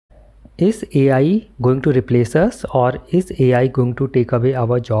Is AI going to replace us, or is AI going to take away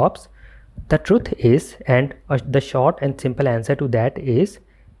our jobs? The truth is, and the short and simple answer to that is,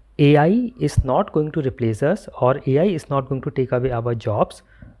 AI is not going to replace us, or AI is not going to take away our jobs,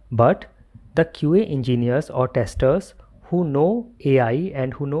 but the QA engineers or testers who know AI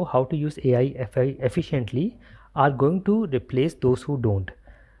and who know how to use AI efficiently are going to replace those who don't.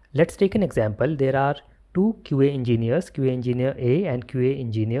 Let's take an example. There are two QA engineers, QA engineer A and QA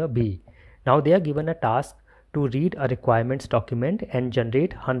engineer B. Now they are given a task to read a requirements document and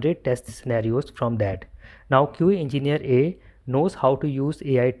generate 100 test scenarios from that. Now QA engineer A knows how to use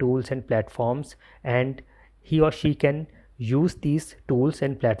AI tools and platforms, and he or she can use these tools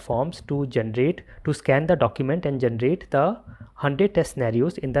and platforms to scan the document and generate the 100 test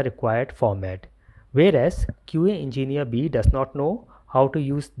scenarios in the required format. Whereas QA engineer B does not know how to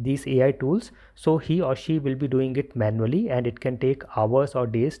use these AI tools, so he or she will be doing it manually, and it can take hours or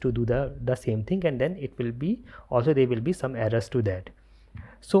days to do the same thing, and then it will be also there will be some errors to that.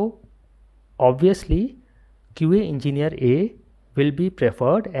 So obviously QA engineer A will be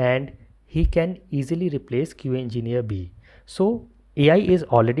preferred, and he can easily replace QA engineer B. So AI is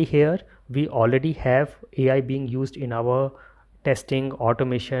already here. We already have AI being used in our testing,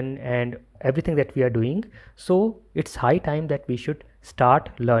 automation, and everything that we are doing. So it's high time that we should start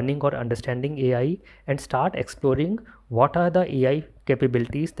learning or understanding AI and start exploring what are the AI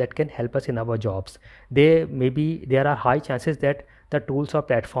capabilities that can help us in our jobs. There are high chances that the tools or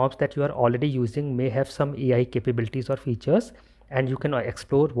platforms that you are already using may have some AI capabilities or features, and you can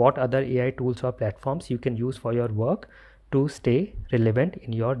explore what other AI tools or platforms you can use for your work to stay relevant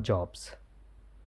in your jobs.